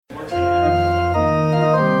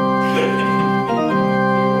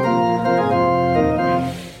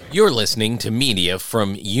You're listening to media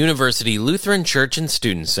from University Lutheran Church and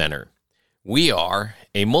Student Center. We are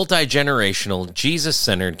a multi-generational,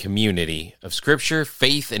 Jesus-centered community of Scripture,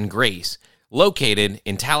 faith, and grace located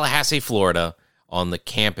in Tallahassee, Florida, on the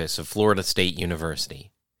campus of Florida State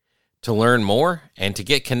University. To learn more and to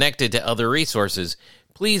get connected to other resources,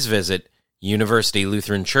 please visit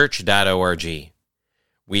universitylutheranchurch.org.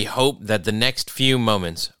 We hope that the next few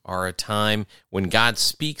moments are a time when God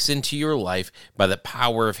speaks into your life by the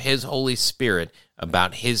power of His Holy Spirit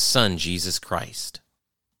about His Son, Jesus Christ.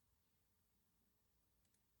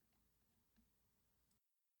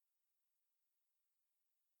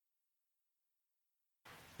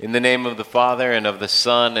 In the name of the Father, and of the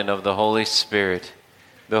Son, and of the Holy Spirit,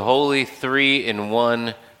 the Holy Three in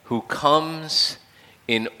One, who comes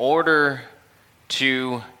in order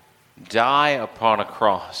to die upon a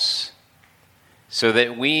cross, so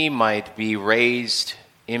that we might be raised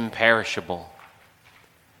imperishable,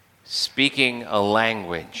 speaking a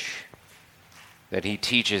language that He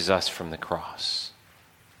teaches us from the cross.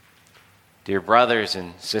 Dear brothers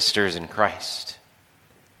and sisters in Christ,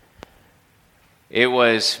 it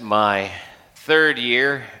was my third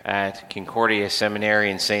year at Concordia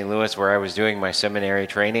Seminary in St. Louis, where I was doing my seminary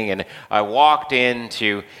training, and I walked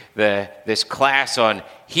into this class on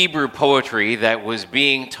Hebrew poetry that was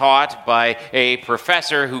being taught by a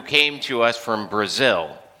professor who came to us from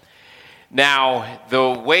Brazil. Now,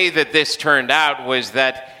 the way that this turned out was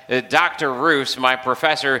that Dr. Roos, my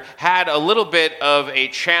professor, had a little bit of a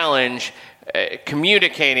challenge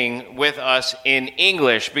communicating with us in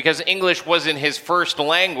English, because English wasn't his first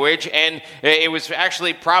language, and it was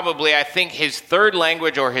actually probably, I think, his third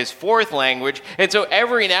language or his fourth language. And so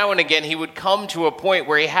every now and again he would come to a point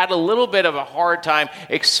where he had a little bit of a hard time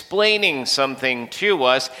explaining something to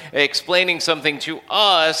us, a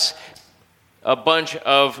bunch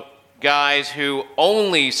of guys who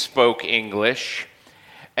only spoke English,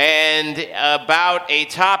 and about a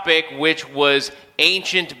topic which was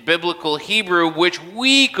ancient biblical Hebrew, which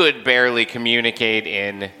we could barely communicate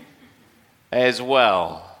in as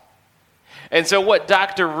well. And so what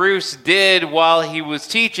Dr. Roos did while he was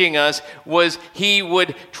teaching us was he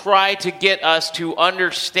would try to get us to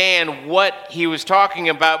understand what he was talking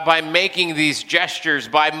about by making these gestures,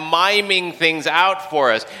 by miming things out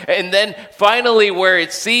for us. And then finally, where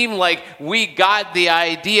it seemed like we got the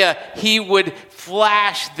idea, he would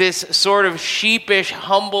flash this sort of sheepish,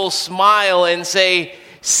 humble smile and say,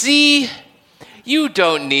 "See, you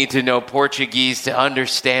don't need to know Portuguese to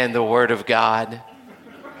understand the Word of God."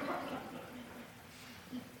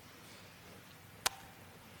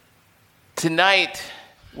 Tonight,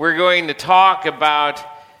 we're going to talk about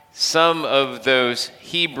some of those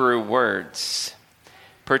Hebrew words,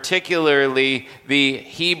 particularly the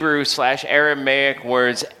Hebrew/Aramaic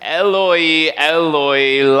words, Eloi,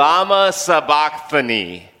 Eloi, lama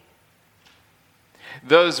sabachthani.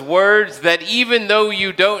 Those words that even though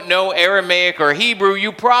you don't know Aramaic or Hebrew,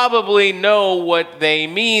 you probably know what they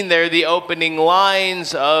mean. They're the opening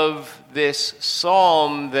lines of this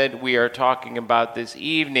psalm that we are talking about this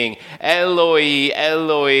evening. Eloi,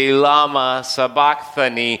 Eloi, lama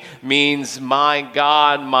sabachthani means, my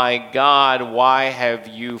God, why have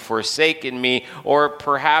you forsaken me? Or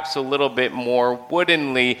perhaps a little bit more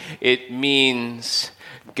woodenly, it means,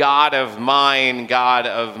 God of mine,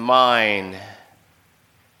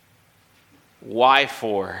 why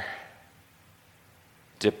for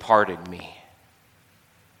departed me?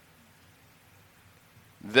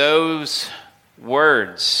 Those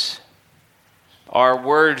words are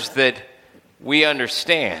words that we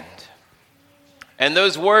understand. And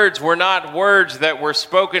those words were not words that were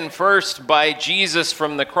spoken first by Jesus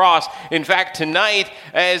from the cross. In fact, tonight,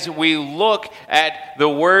 as we look at the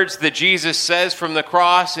words that Jesus says from the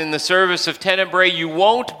cross in the service of Tenebrae, you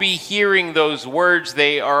won't be hearing those words.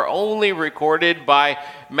 They are only recorded by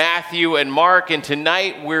Matthew and Mark, and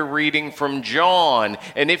tonight we're reading from John.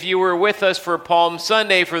 And if you were with us for Palm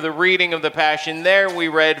Sunday for the reading of the Passion there, we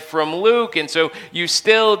read from Luke, and so you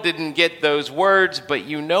still didn't get those words, but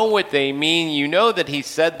you know what they mean. You know that he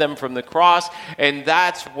said them from the cross, and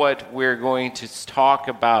that's what we're going to talk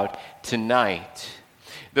about tonight.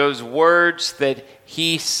 Those words that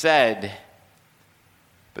he said,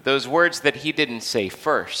 but those words that he didn't say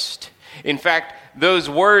first. In fact, those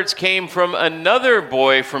words came from another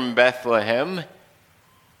boy from Bethlehem,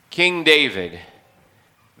 King David,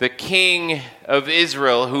 the king of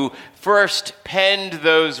Israel, who first penned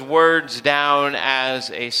those words down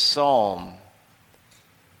as a psalm,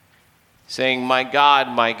 saying, my God,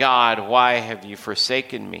 why have you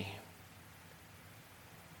forsaken me?"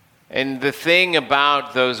 And the thing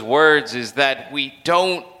about those words is that we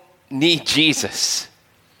don't need Jesus.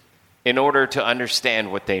 in order to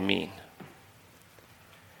understand what they mean.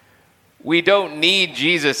 We don't need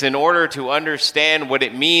Jesus in order to understand what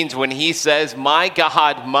it means when he says, my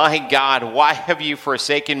God, why have you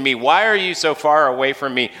forsaken me? Why are you so far away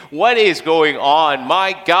from me? What is going on?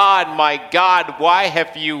 My God, why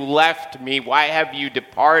have you left me? Why have you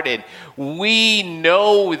departed? We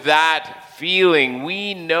know that feeling.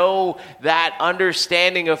 We know that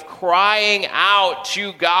understanding of crying out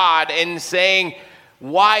to God and saying,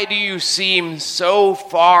 why do you seem so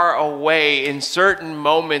far away in certain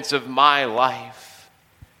moments of my life?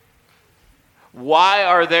 Why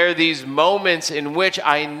are there these moments in which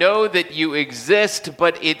I know that you exist,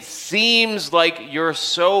 but it seems like you're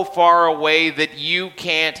so far away that you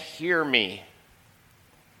can't hear me?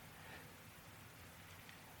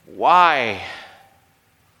 Why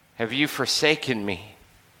have you forsaken me?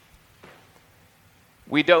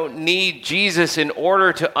 We don't need Jesus in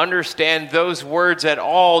order to understand those words at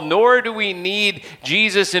all, nor do we need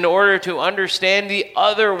Jesus in order to understand the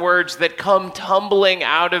other words that come tumbling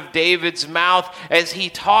out of David's mouth as he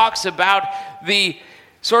talks about the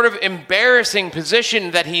sort of embarrassing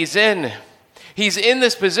position that he's in. He's in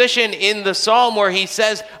this position in the psalm where he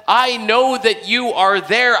says, I know that you are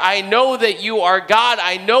there. I know that you are God.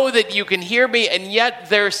 I know that you can hear me. And yet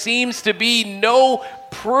there seems to be no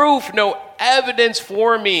proof, no evidence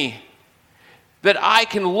for me that I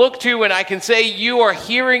can look to and I can say, you are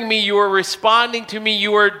hearing me, you are responding to me,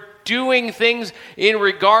 you are doing things in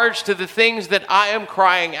regards to the things that I am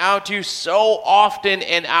crying out to. So often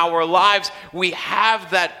in our lives, we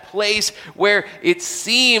have that place where it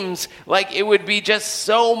seems like it would be just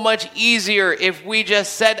so much easier if we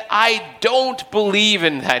just said, I don't believe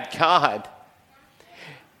in that God.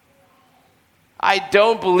 I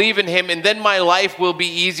don't believe in him, and then my life will be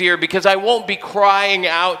easier because I won't be crying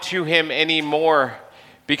out to him anymore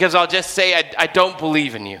because I'll just say, I don't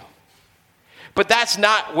believe in you. But that's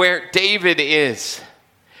not where David is,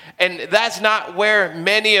 and that's not where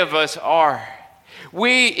many of us are.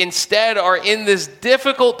 We instead are in this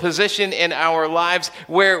difficult position in our lives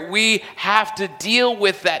where we have to deal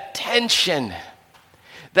with that tension.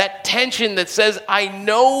 That tension that says, I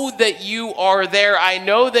know that you are there. I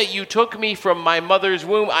know that you took me from my mother's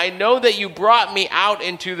womb. I know that you brought me out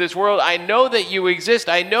into this world. I know that you exist.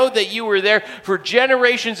 I know that you were there for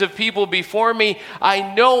generations of people before me.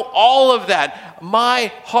 I know all of that.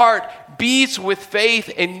 My heart beats with faith,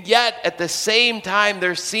 and yet at the same time,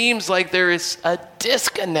 there seems like there is a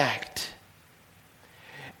disconnect.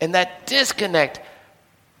 And that disconnect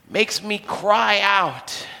makes me cry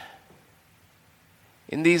out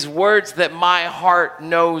in these words that my heart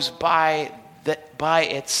knows by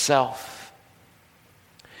itself.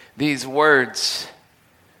 These words,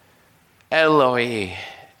 Eloi,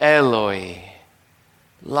 Eloi,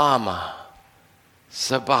 lama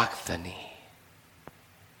sabachthani.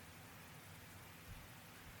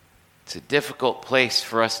 It's a difficult place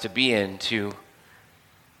for us to be in, to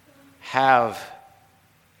have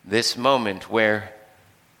this moment where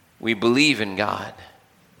we believe in God,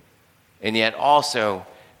 and yet also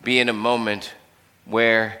be in a moment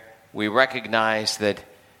where we recognize that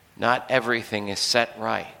not everything is set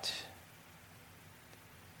right.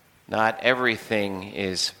 Not everything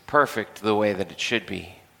is perfect the way that it should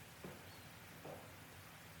be.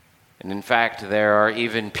 And in fact, there are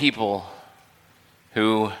even people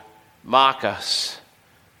who mock us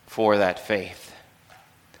for that faith.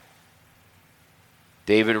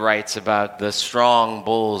 David writes about the strong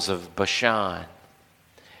bulls of Bashan,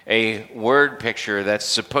 a word picture that's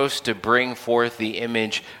supposed to bring forth the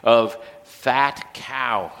image of fat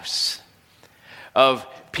cows, of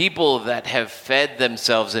people that have fed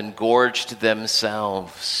themselves and gorged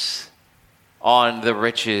themselves on the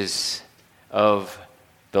riches of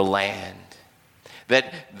the land.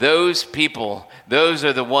 That those people, those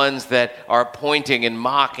are the ones that are pointing and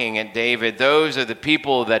mocking at David. Those are the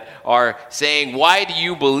people that are saying, why do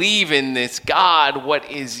you believe in this God? What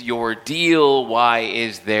is your deal? Why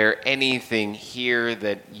is there anything here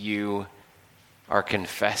that you are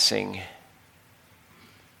confessing?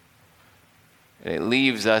 And it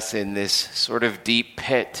leaves us in this sort of deep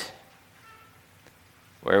pit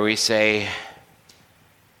where we say,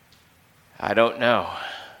 I don't know.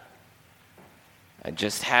 I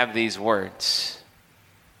just have these words.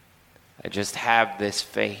 I just have this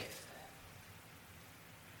faith.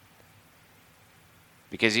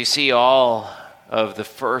 Because you see, all of the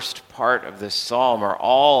first part of this psalm are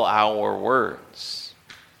all our words.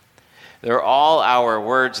 They're all our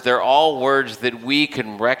words. They're all words that we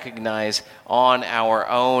can recognize on our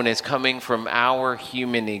own as coming from our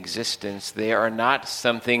human existence. They are not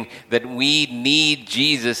something that we need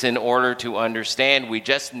Jesus in order to understand. We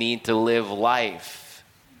just need to live life.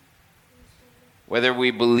 Whether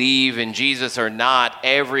we believe in Jesus or not,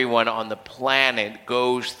 everyone on the planet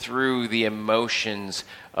goes through the emotions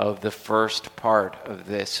of the first part of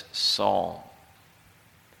this psalm.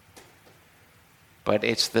 But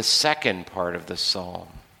it's the second part of the psalm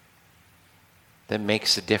that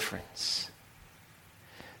makes a difference.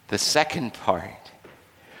 The second part,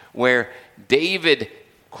 where David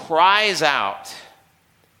cries out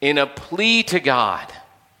in a plea to God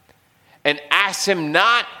and asks him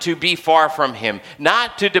not to be far from him,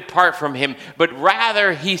 not to depart from him, but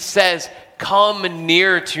rather he says, "Come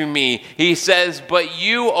near to me." He says, "But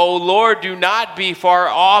you, O Lord, do not be far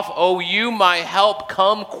off. O you, my help,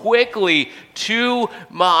 come quickly to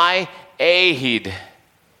my aid."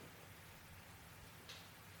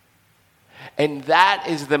 And that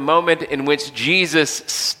is the moment in which Jesus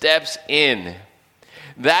steps in.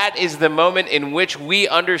 That is the moment in which we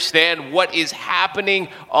understand what is happening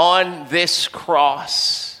on this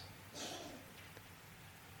cross.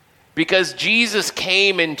 Because Jesus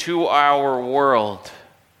came into our world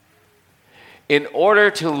in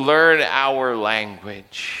order to learn our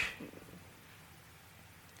language.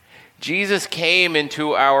 Jesus came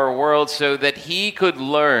into our world so that he could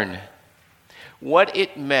learn what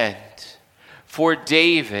it meant for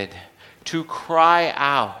David to cry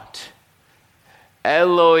out,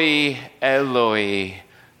 "Eloi, Eloi,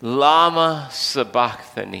 lama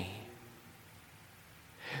sabachthani."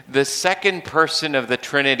 The second person of the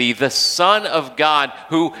Trinity, the Son of God,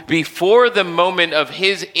 who before the moment of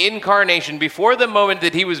his incarnation, before the moment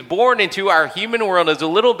that he was born into our human world as a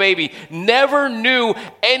little baby, never knew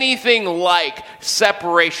anything like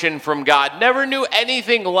separation from God, never knew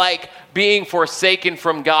anything like being forsaken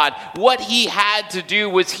from God. What he had to do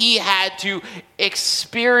was he had to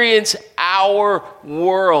experience our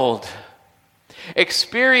world.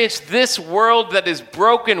 Experience this world that is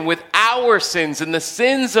broken with our sins and the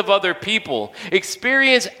sins of other people.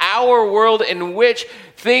 Experience our world in which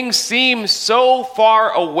things seem so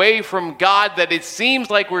far away from God that it seems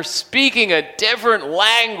like we're speaking a different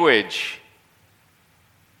language.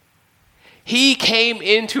 He came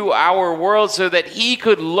into our world so that he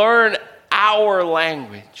could learn our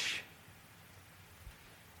language.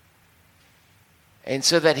 And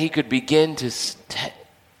so that he could begin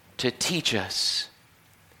to teach us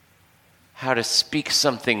how to speak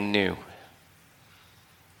something new.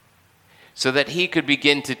 So that he could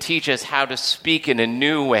begin to teach us how to speak in a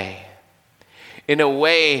new way. In a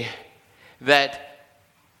way that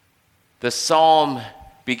the psalm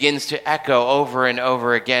begins to echo over and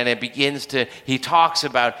over again. He talks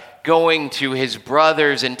about going to his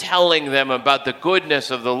brothers and telling them about the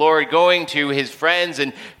goodness of the Lord, going to his friends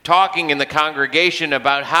and talking in the congregation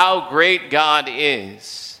about how great God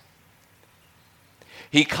is.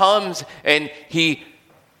 He comes and he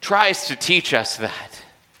tries to teach us that.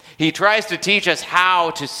 He tries to teach us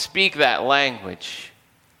how to speak that language.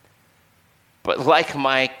 But like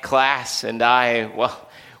my class and I,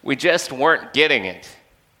 we just weren't getting it.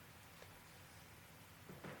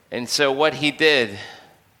 And so what he did,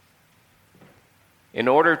 in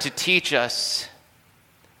order to teach us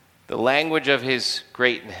the language of his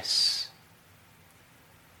greatness,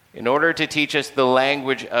 in order to teach us the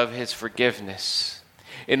language of his forgiveness,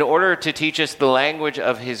 in order to teach us the language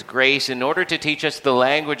of his grace, in order to teach us the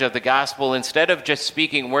language of the gospel, instead of just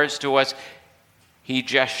speaking words to us, he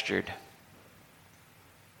gestured.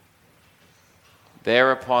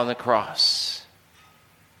 There upon the cross.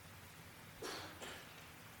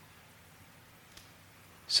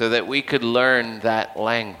 So that we could learn that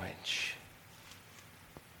language.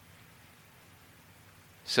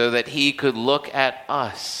 So that he could look at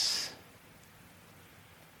us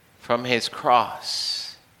from his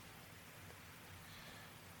cross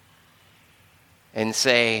and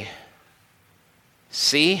say,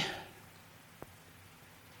 "See,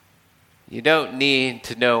 you don't need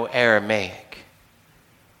to know Aramaic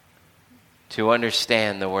to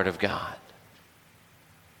understand the Word of God.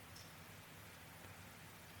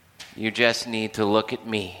 You just need to look at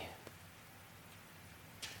me,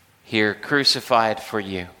 here crucified for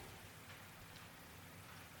you,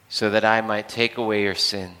 so that I might take away your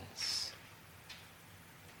sins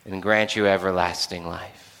and grant you everlasting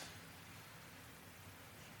life."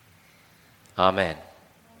 Amen.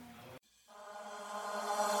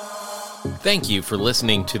 Thank you for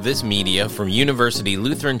listening to this media from University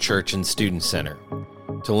Lutheran Church and Student Center.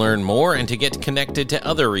 To learn more and to get connected to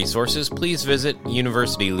other resources, please visit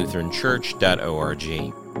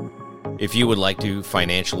universitylutheranchurch.org. If you would like to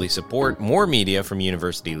financially support more media from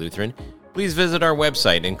University Lutheran, please visit our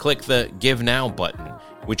website and click the Give Now button,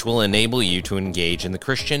 which will enable you to engage in the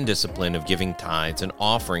Christian discipline of giving tithes and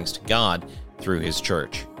offerings to God through His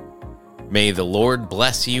church. May the Lord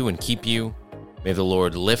bless you and keep you. May the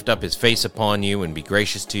Lord lift up His face upon you and be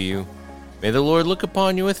gracious to you. May the Lord look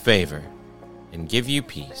upon you with favor and give you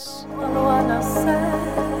peace.